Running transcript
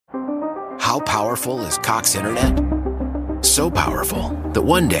how powerful is Cox Internet? So powerful that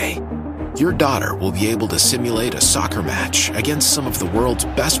one day, your daughter will be able to simulate a soccer match against some of the world's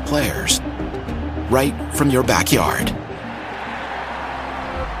best players right from your backyard.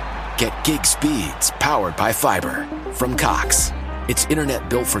 Get gig speeds powered by fiber from Cox. It's internet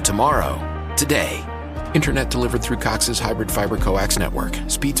built for tomorrow, today. Internet delivered through Cox's hybrid fiber coax network.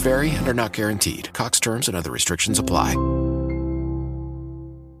 Speeds vary and are not guaranteed. Cox terms and other restrictions apply.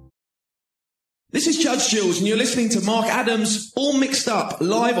 This is Judge Jules, and you're listening to Mark Adams, All Mixed Up,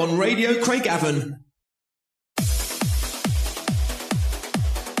 live on Radio Craigavon.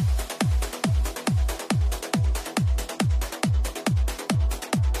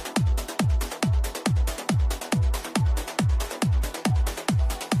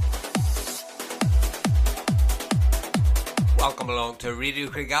 Welcome along to Radio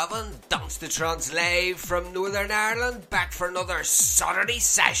Craigavon, Dance to Trance live from Northern Ireland, back for another Saturday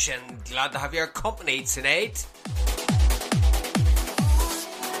session. Glad to have your company tonight.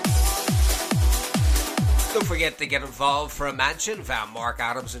 Don't forget to get involved for a mention via Mark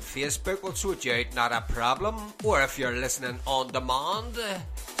Adams on Facebook. We'll sort you out, not a problem. Or if you're listening on demand,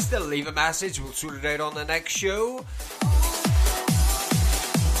 still leave a message. We'll sort it out on the next show.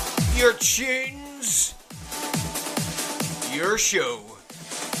 Your tunes, your show.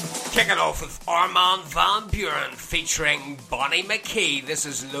 Kicking off with Armand Van Buren featuring Bonnie McKee. This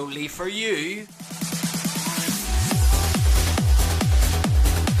is Lonely for You.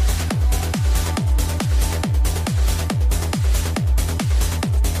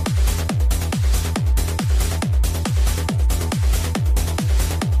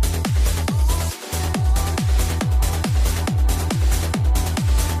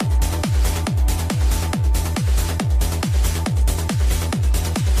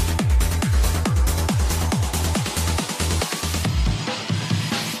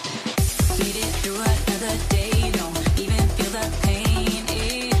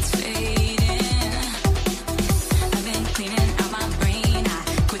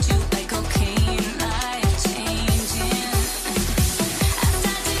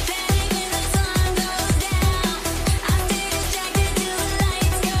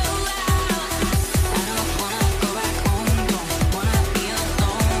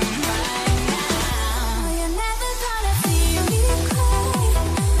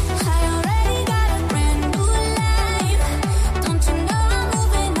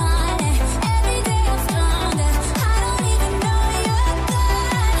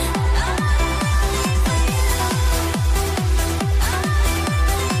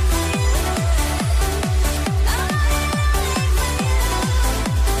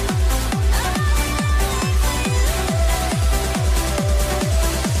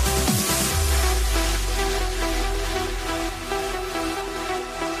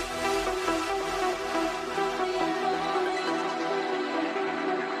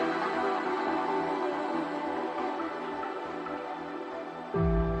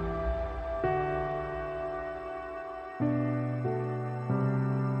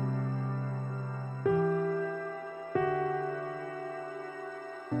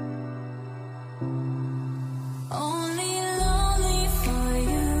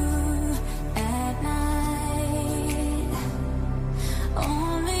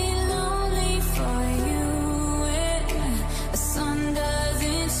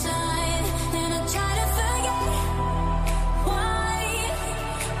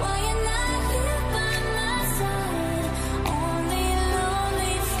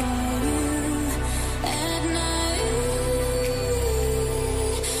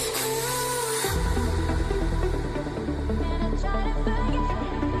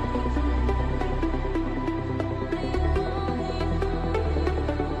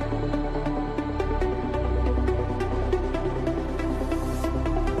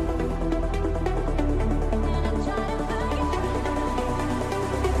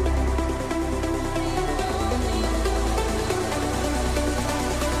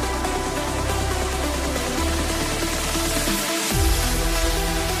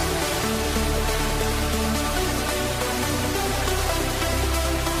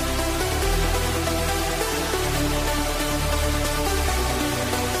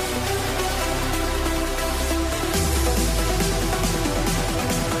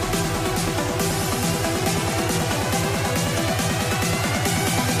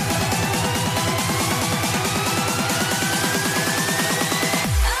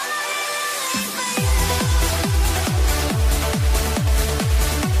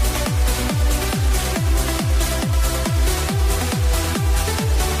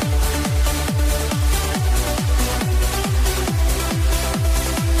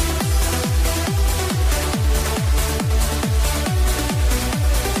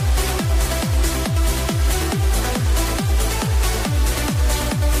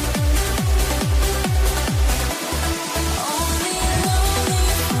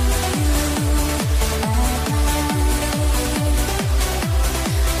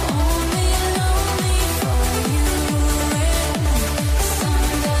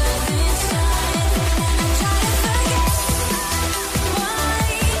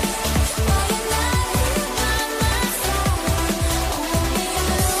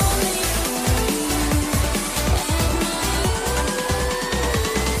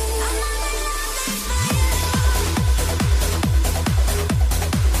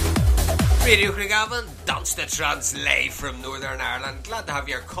 Radio Craigavon, Dance to Trance live from Northern Ireland. Glad to have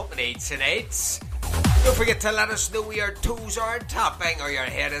your company tonight. Don't forget to let us know where your toes are tapping or your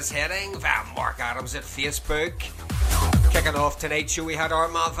head is heading via Mark Adams at Facebook. Kicking off tonight's show, we had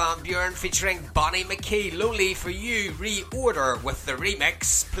Armand van Buuren featuring Bonnie McKee, Lonely for You, Reorder with the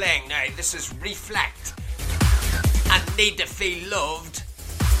remix playing now. This is Reflect and Need to Feel Loved.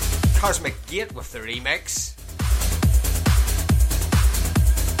 Cosmic Gate with the remix.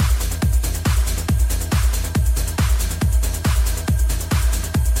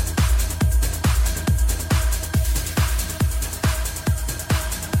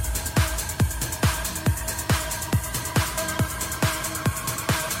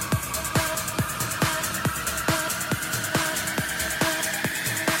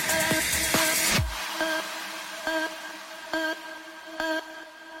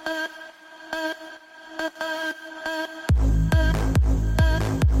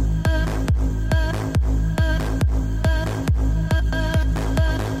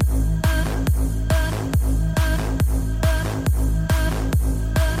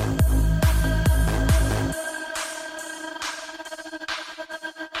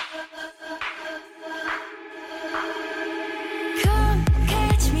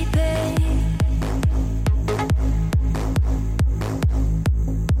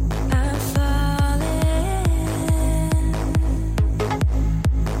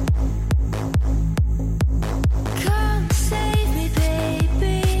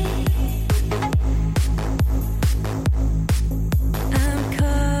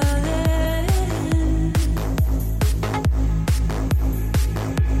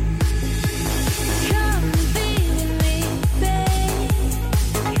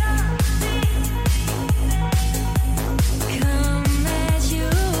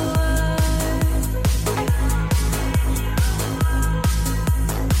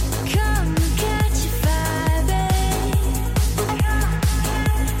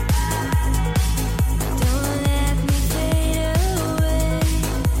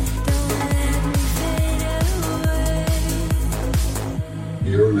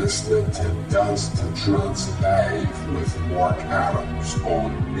 Listening to Dance to Trance Live with Mark Adams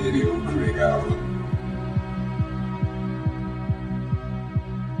on Radio Craigavon.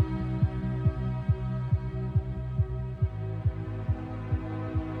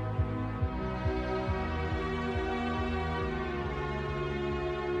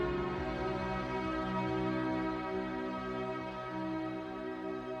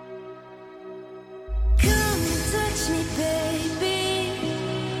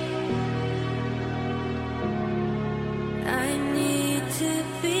 I need to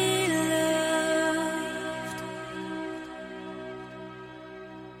feel love.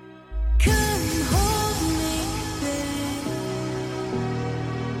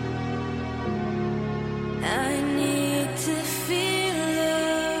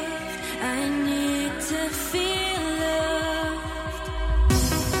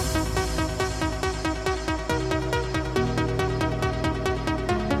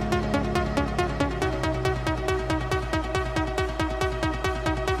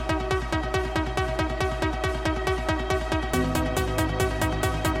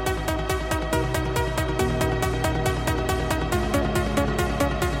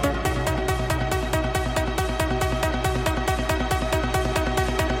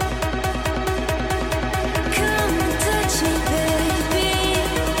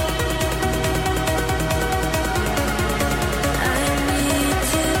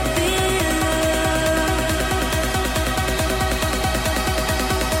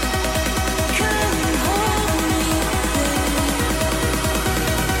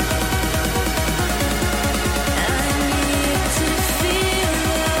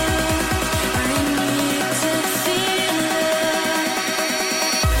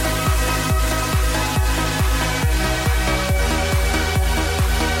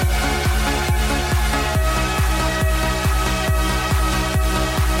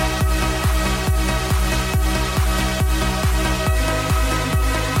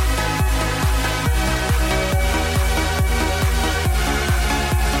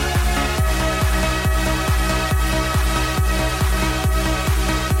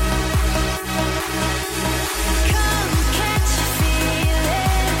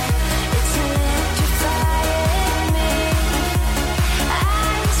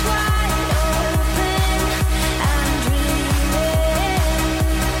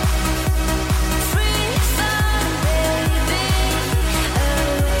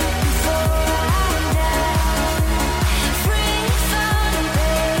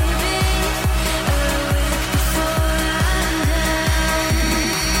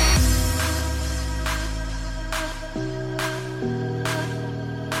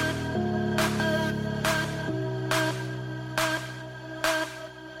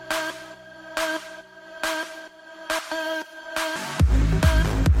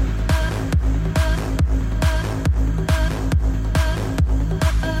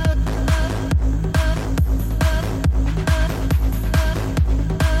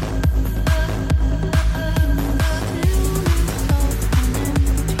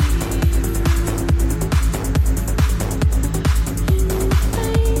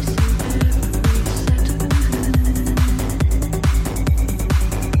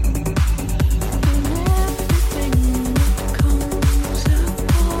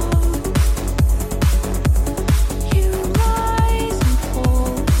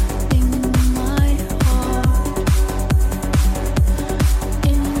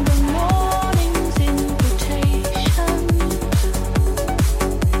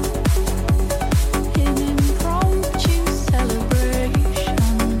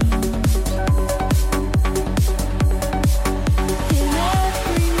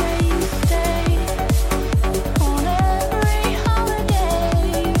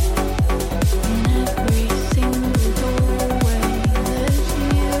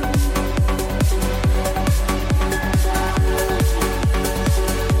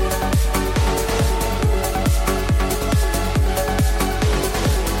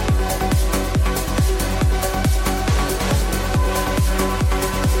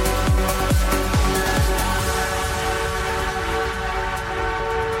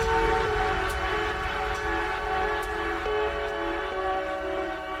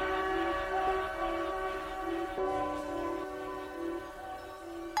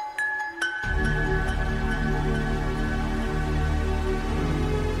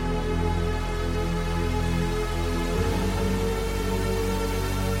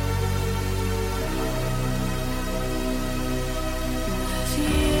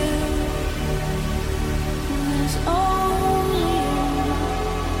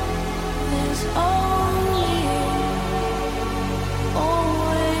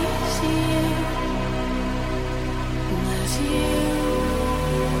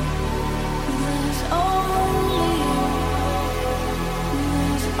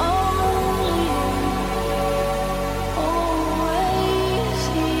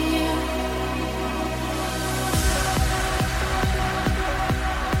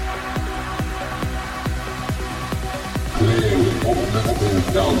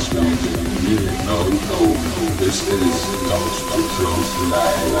 No, this is Ghost of Trance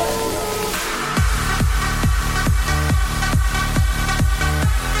Live.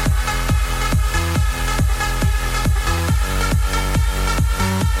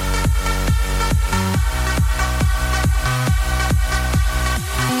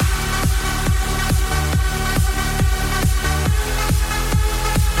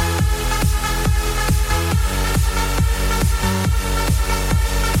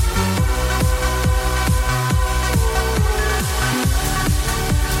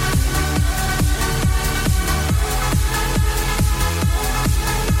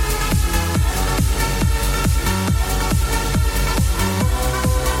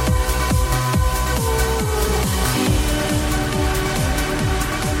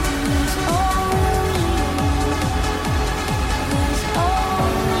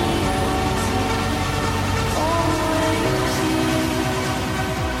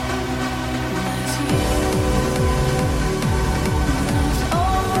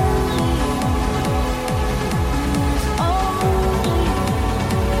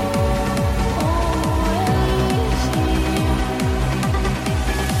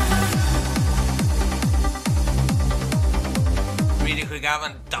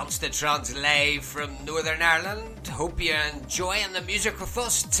 The Trance Live from Northern Ireland. Hope you're enjoying the music with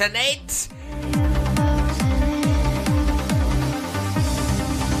us tonight.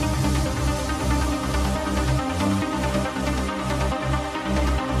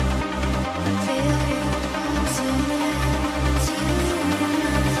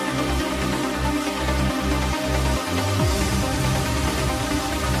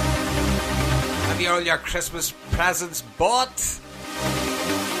 Have you all your Christmas presents bought?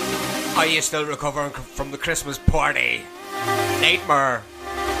 Are you still recovering from the Christmas party? Nightmare.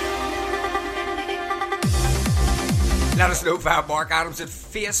 Let us know via Mark Adams at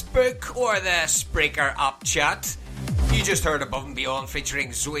Facebook or the Spreaker app chat. You just heard Above and Beyond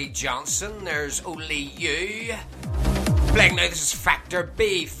featuring Zoe Johnson. There's Only You. Playing now, this is Factor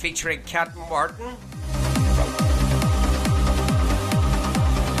B featuring Cat Martin.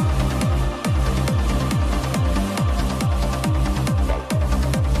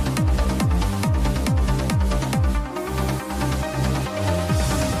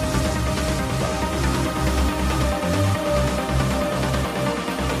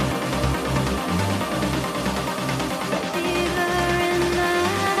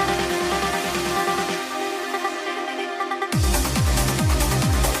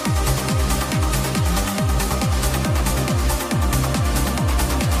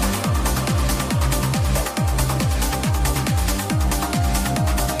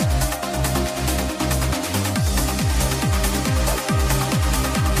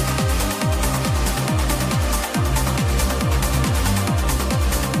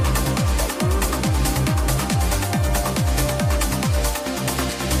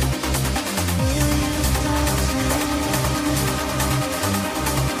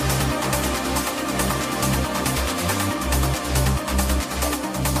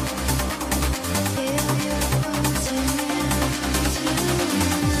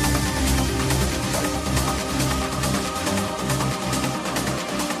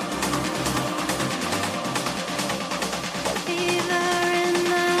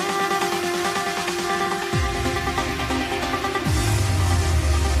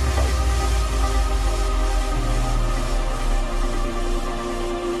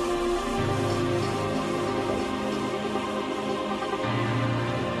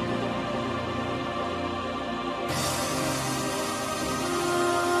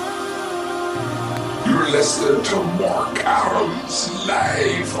 Listening to Mark Adams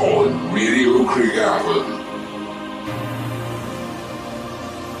live on Radio Craigavon.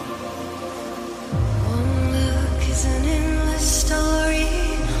 One look is an endless story.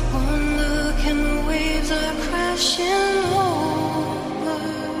 One look and the waves are crashing over,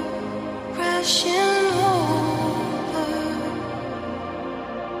 crashing over.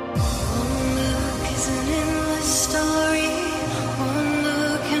 One look is an endless story. One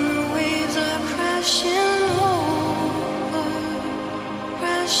look and the waves are crashing.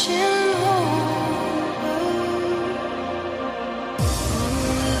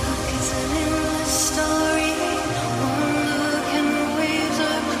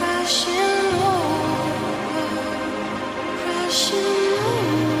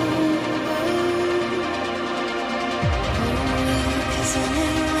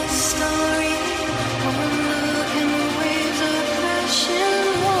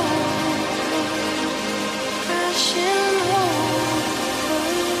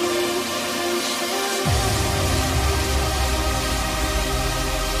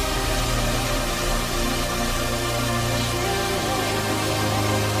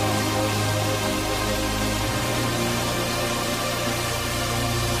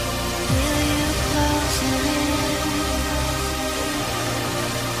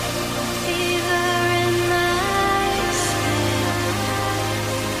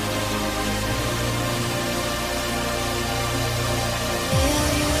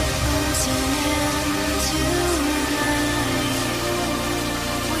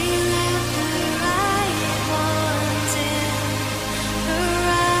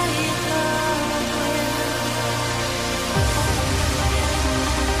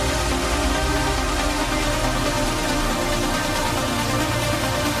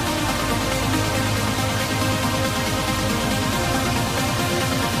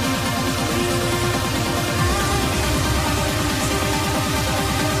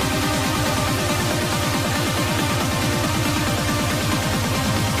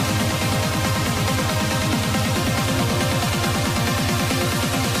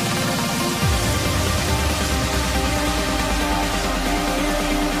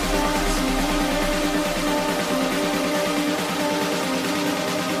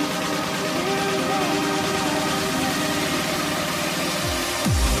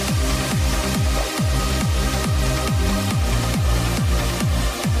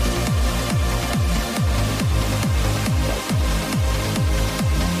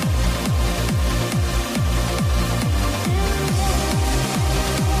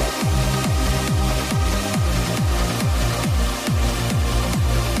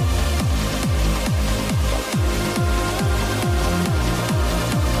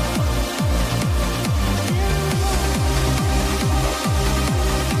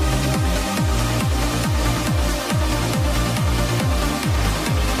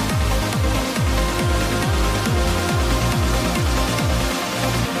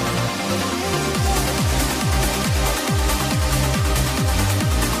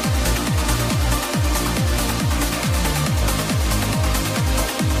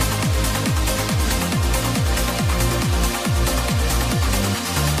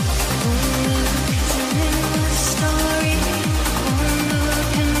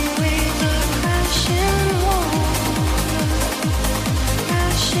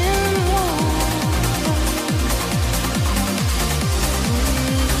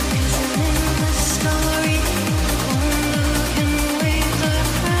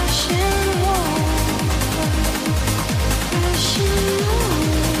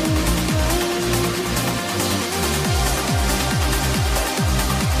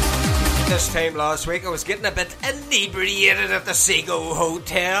 time last week I was getting a bit inebriated at the Seago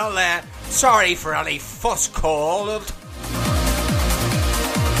Hotel. Sorry for any fuss called.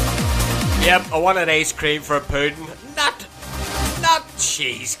 Yep, I wanted ice cream for a pudding. Not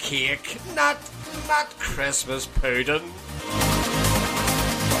cheesecake. Not Christmas pudding.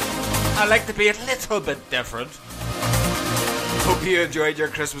 I like to be a little bit different. Hope you enjoyed your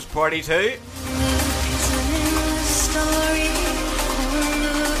Christmas party too.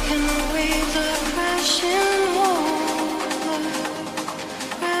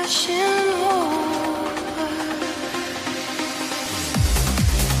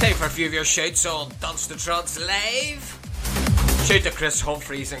 Time for a few of your shouts on Dance to Trance Live. Shout to Chris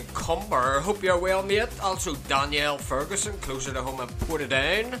Humphreys in Cumber. Hope you're well, mate. Also Danielle Ferguson, closer to home in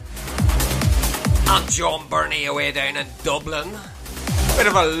Portadown. And John Burney away down in Dublin. Bit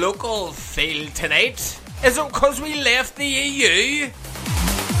of a local feel tonight. Is it because we left the EU?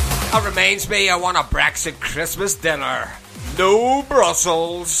 That reminds me, I want a Brexit Christmas dinner. No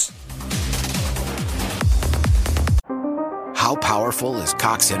Brussels. How powerful is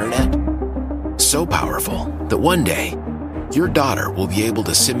Cox Internet? So powerful that one day, your daughter will be able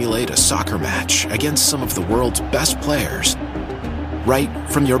to simulate a soccer match against some of the world's best players right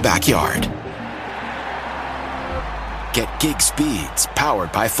from your backyard. Get gig speeds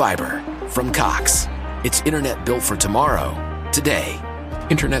powered by fiber from Cox. It's internet built for tomorrow, today.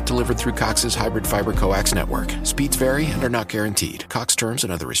 Internet delivered through Cox's hybrid fiber coax network. Speeds vary and are not guaranteed. Cox terms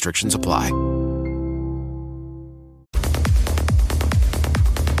and other restrictions apply.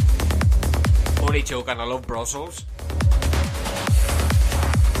 Only joking, I love Brussels.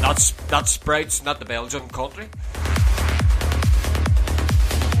 That's Sprouts, not the Belgian country.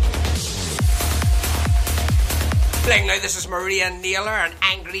 Playing now, this is Maria Naylor and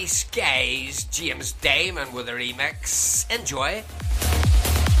Angry Skies, James Damon with a remix. Enjoy.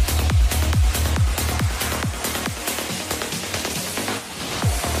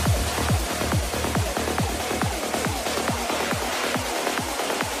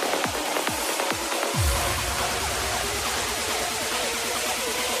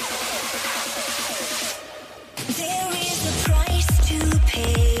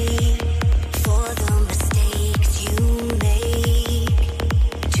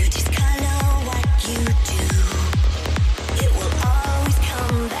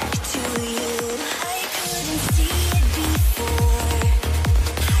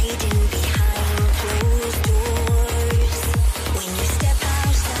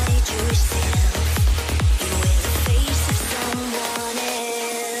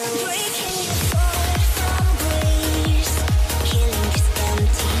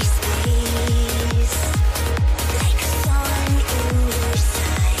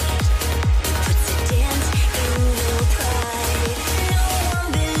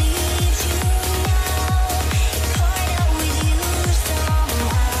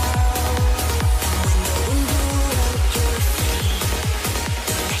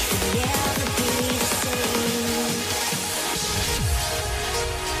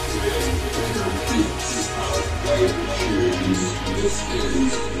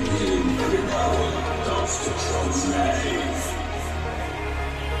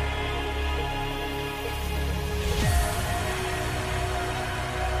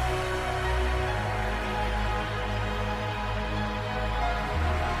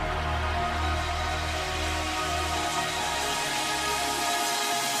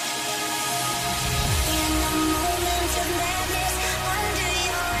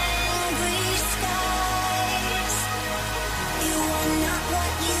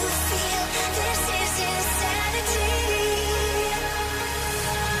 What you feel, this is insanity.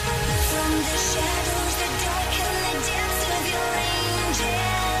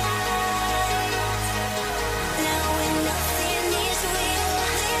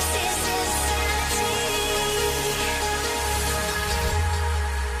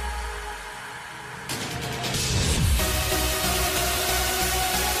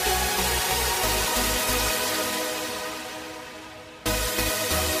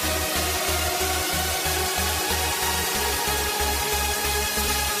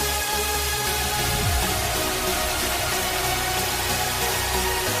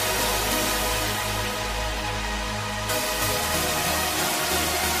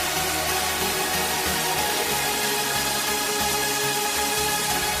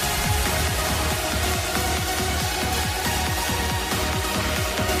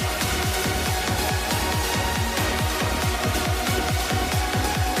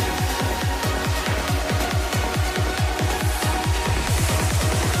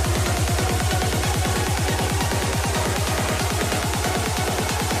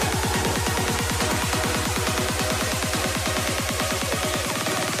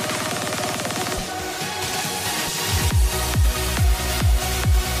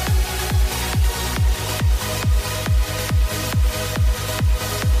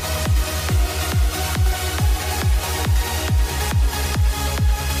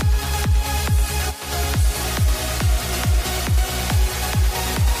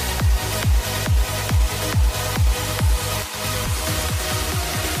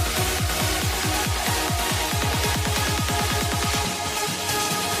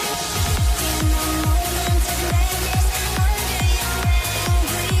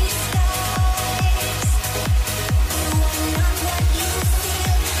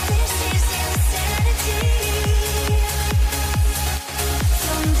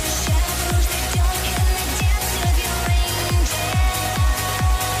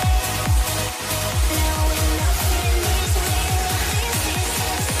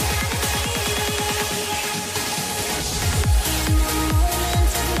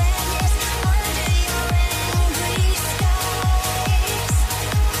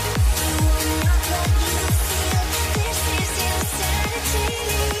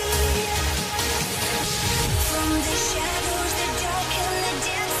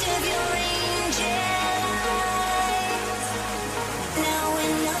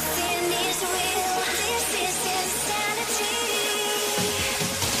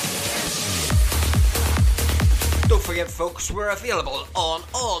 forget, folks, we're available on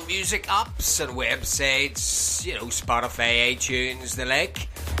all music apps and websites, you know, Spotify, iTunes, the like.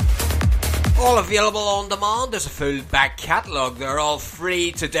 All available on demand. There's a full back catalogue. They're all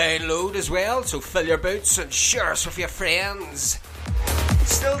free to download as well, so fill your boots and share us with your friends.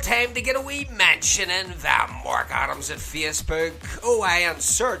 Still time to get a wee mention in the Mark Adams at Facebook. And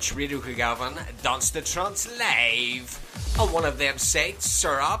search Radio Craigavon Dance to Trance Live on one of them sites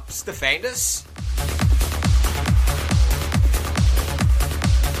or apps to find us.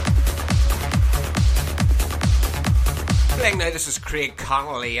 Playing now, this is Craig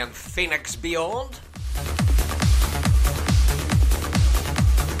Connolly and Phoenix Beyond.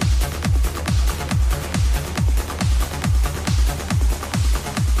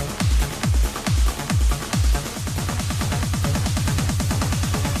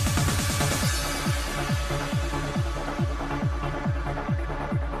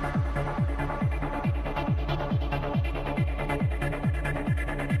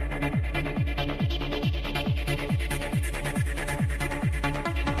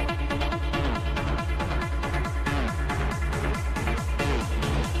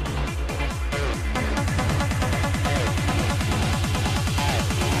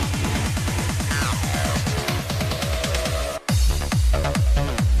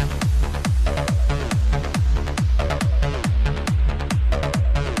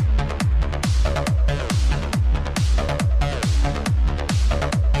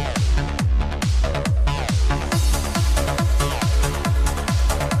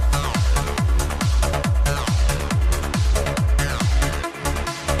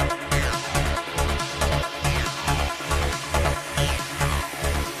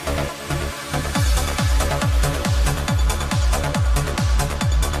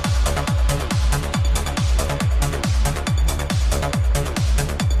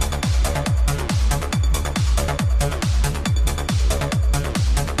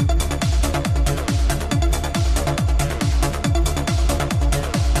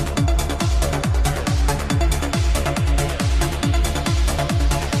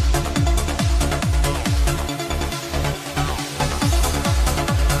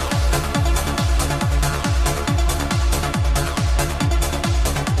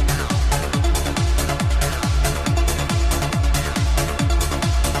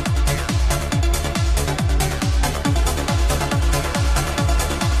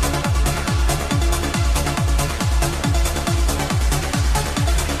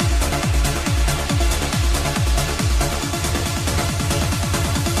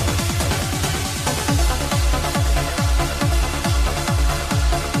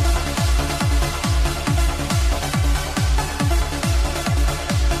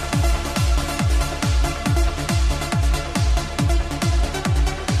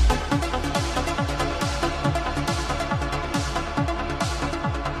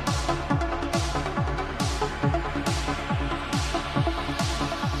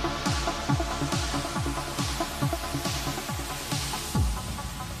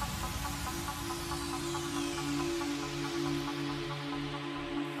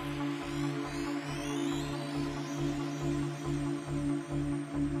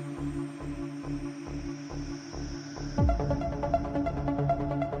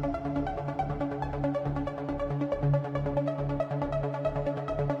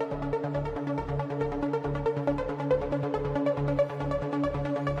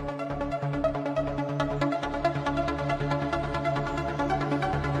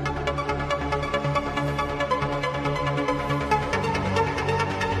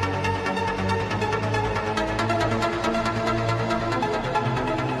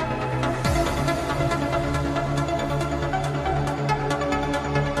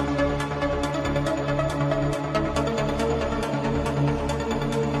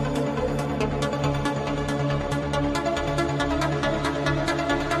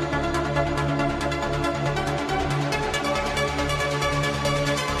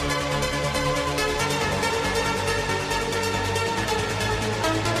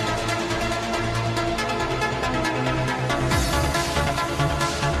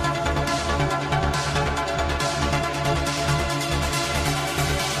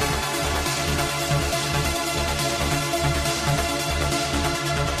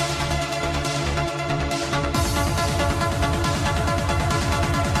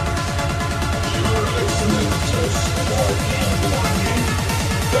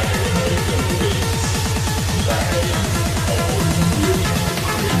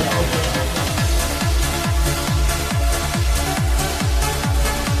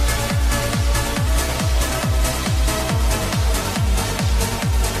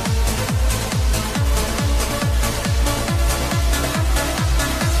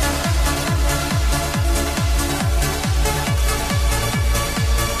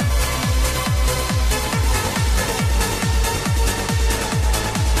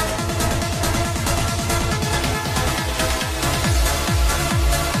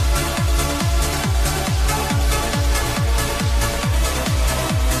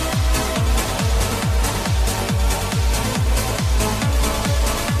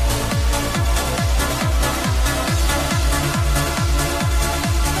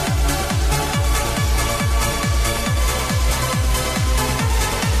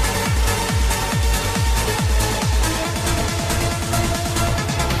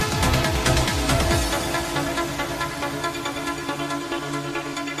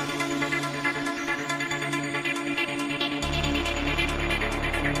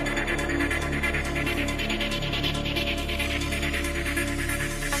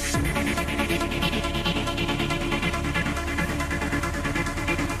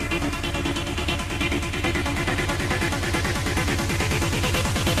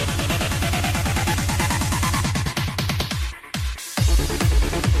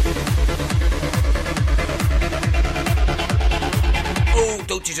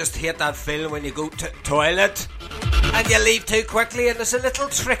 just hate that feeling when you go to toilet and you leave too quickly and there's a little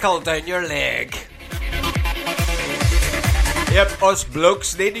trickle down your leg. Yep, us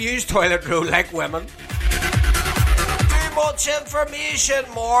blokes need to use toilet roll like women. Too much information,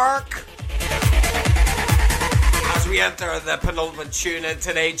 Mark. As we enter the penultimate tune in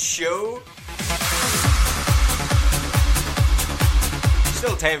tonight's show.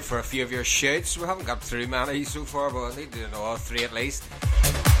 Still time for a few of your shouts. We haven't got through many so far, but I need to know 3 at least.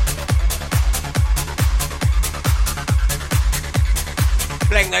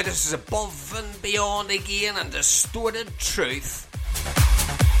 Playing now, this is Above and Beyond again and Distorted Truth.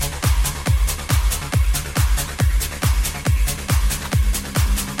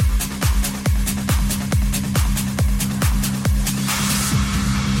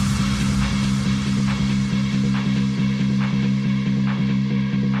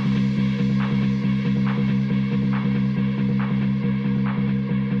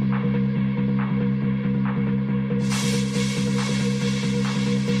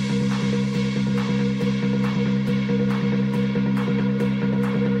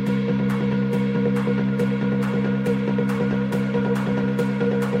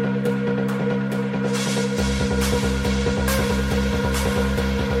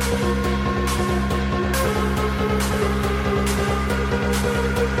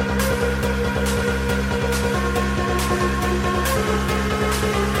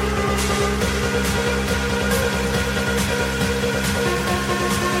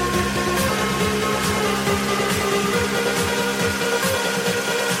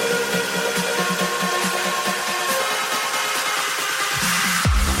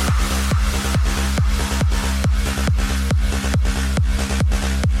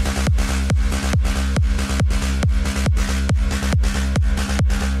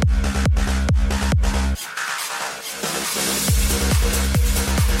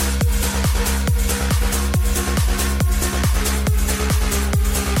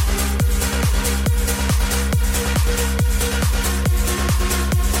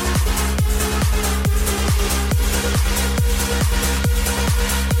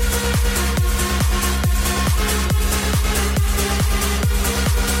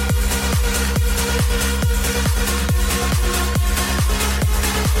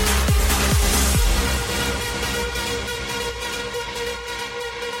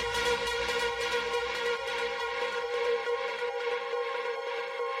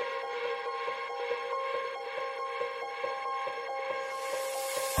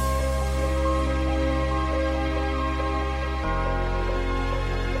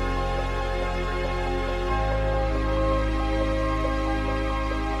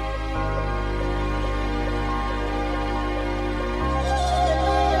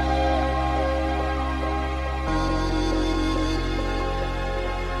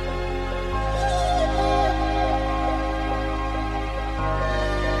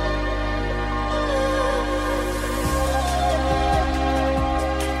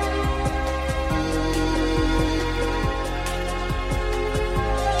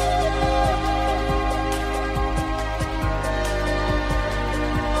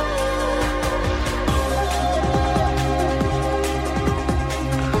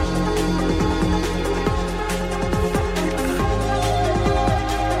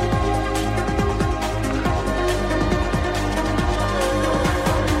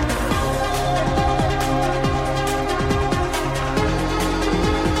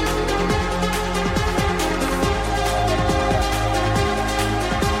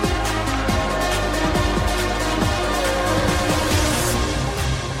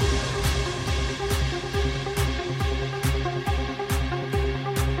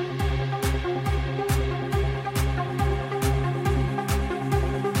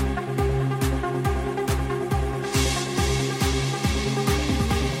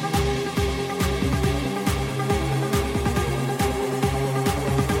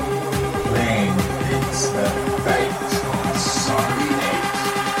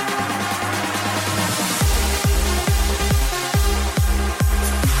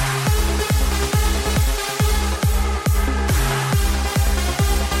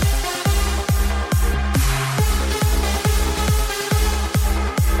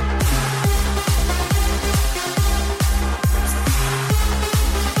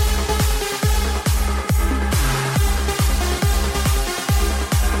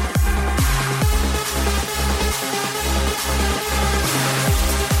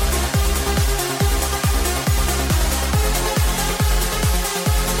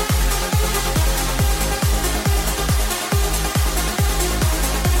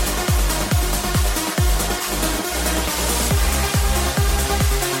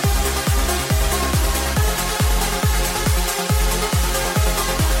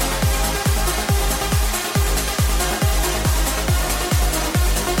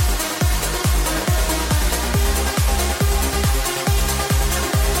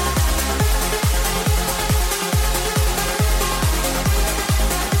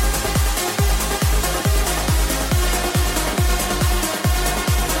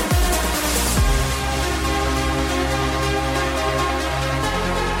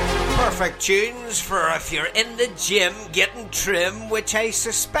 perfect tunes for if you're in the gym getting trim, which I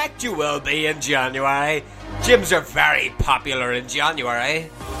suspect you will be in January. Gyms are very popular in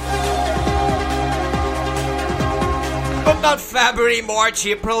January. But not February, March,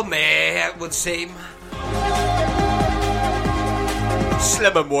 April, May, it would seem.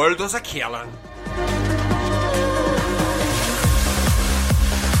 Slimming World was a killing.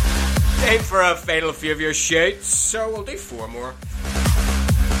 Time for a final few of your shouts, so we'll do 4 more.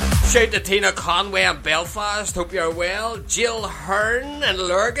 Shout to Tina Conway in Belfast, hope you're well. Jill Hearn in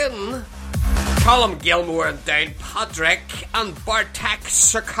Lurgan. Colin Gilmore in Downpatrick. And Bartek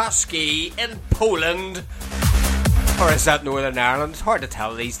Sarkowski in Poland. Or is that Northern Ireland? Hard to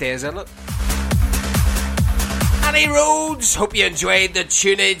tell these days, isn't it? Annie Rhodes, hope you enjoyed the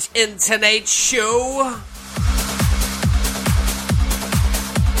tunage in tonight's show.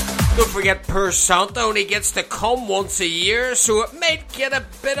 Don't forget, Per Santa only gets to come once a year, so it might get a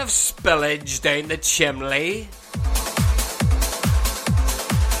bit of spillage down the chimney.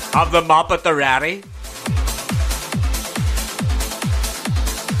 Have the mop at the ready.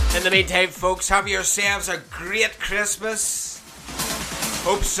 In the meantime, folks, have yourselves a great Christmas.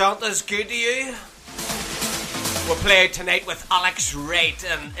 Hope Santa's good to you. We'll play out tonight with Alex Wright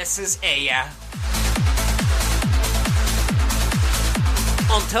and This Is Aya.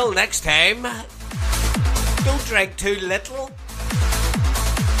 Until next time, don't drink too little.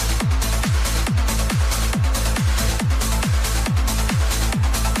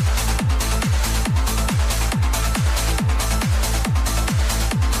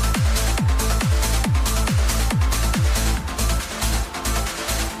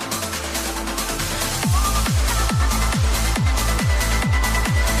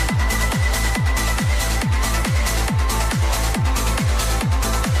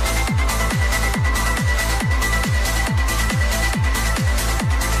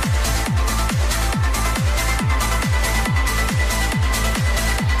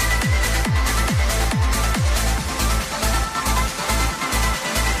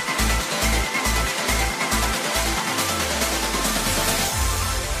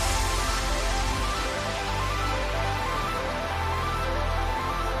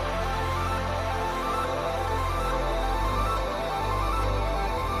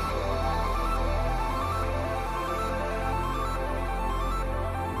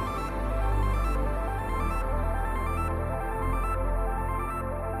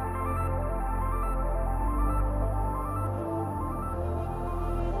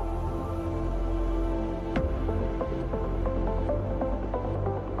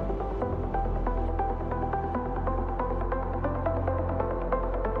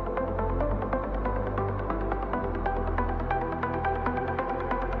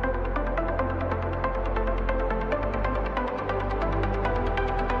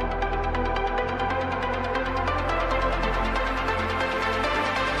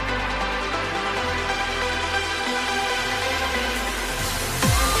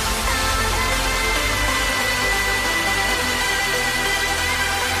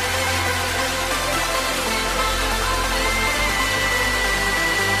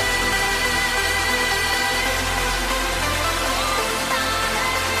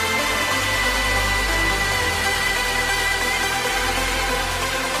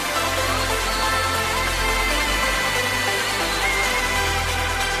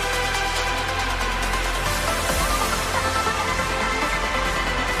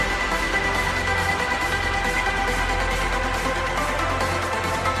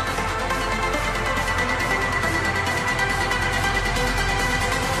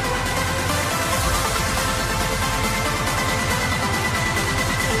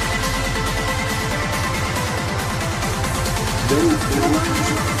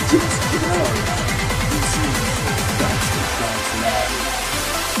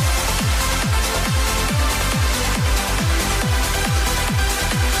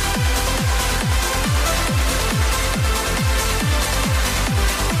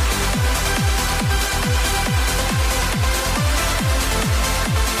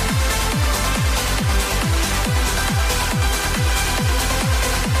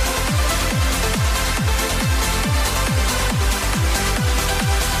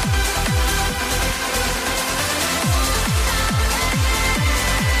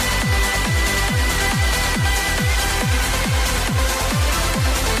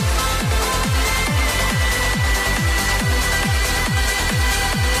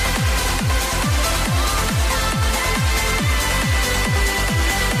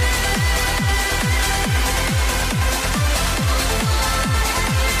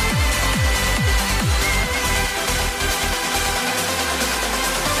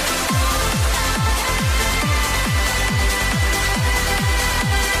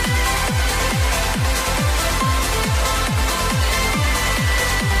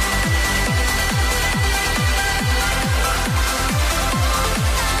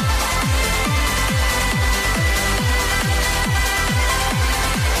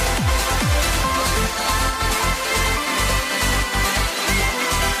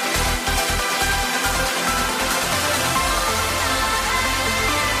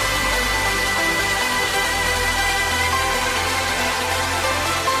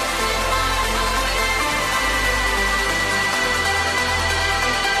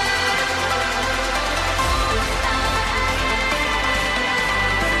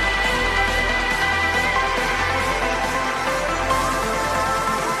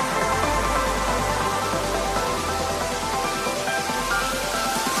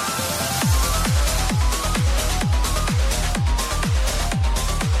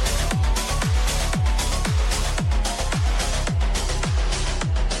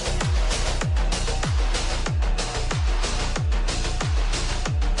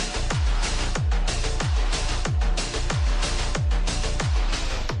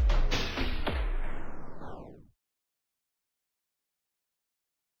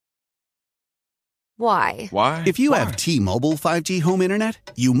 Why? Why? If you have T-Mobile 5G home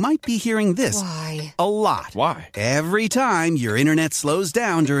internet, you might be hearing this Why? a lot. Why? Every time your internet slows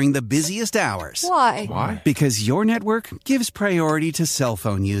down during the busiest hours. Why? Why? Because your network gives priority to cell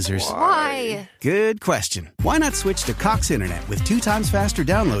phone users. Why? Good question. Why not switch to Cox Internet with 2 times faster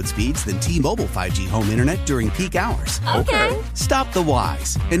download speeds than T-Mobile 5G home internet during peak hours? Okay. Stop the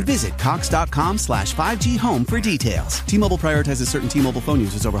whys and visit cox.com/5G home for details. T-Mobile prioritizes certain T-Mobile phone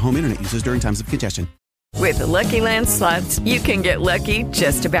users over home internet users during times of congestion. With the Lucky Land Slots, you can get lucky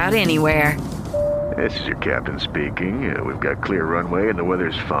just about anywhere. This is your captain speaking. We've got clear runway and the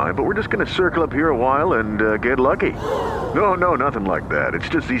weather's fine, but we're just going to circle up here a while and get lucky. No, nothing like that. It's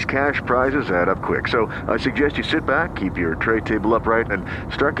just these cash prizes add up quick. So I suggest you sit back, keep your tray table upright, and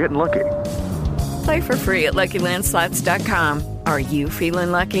start getting lucky. Play for free at LuckyLandSlots.com. Are you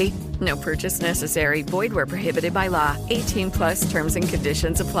feeling lucky? No purchase necessary. Void where prohibited by law. 18+ terms and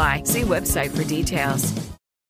conditions apply. See website for details.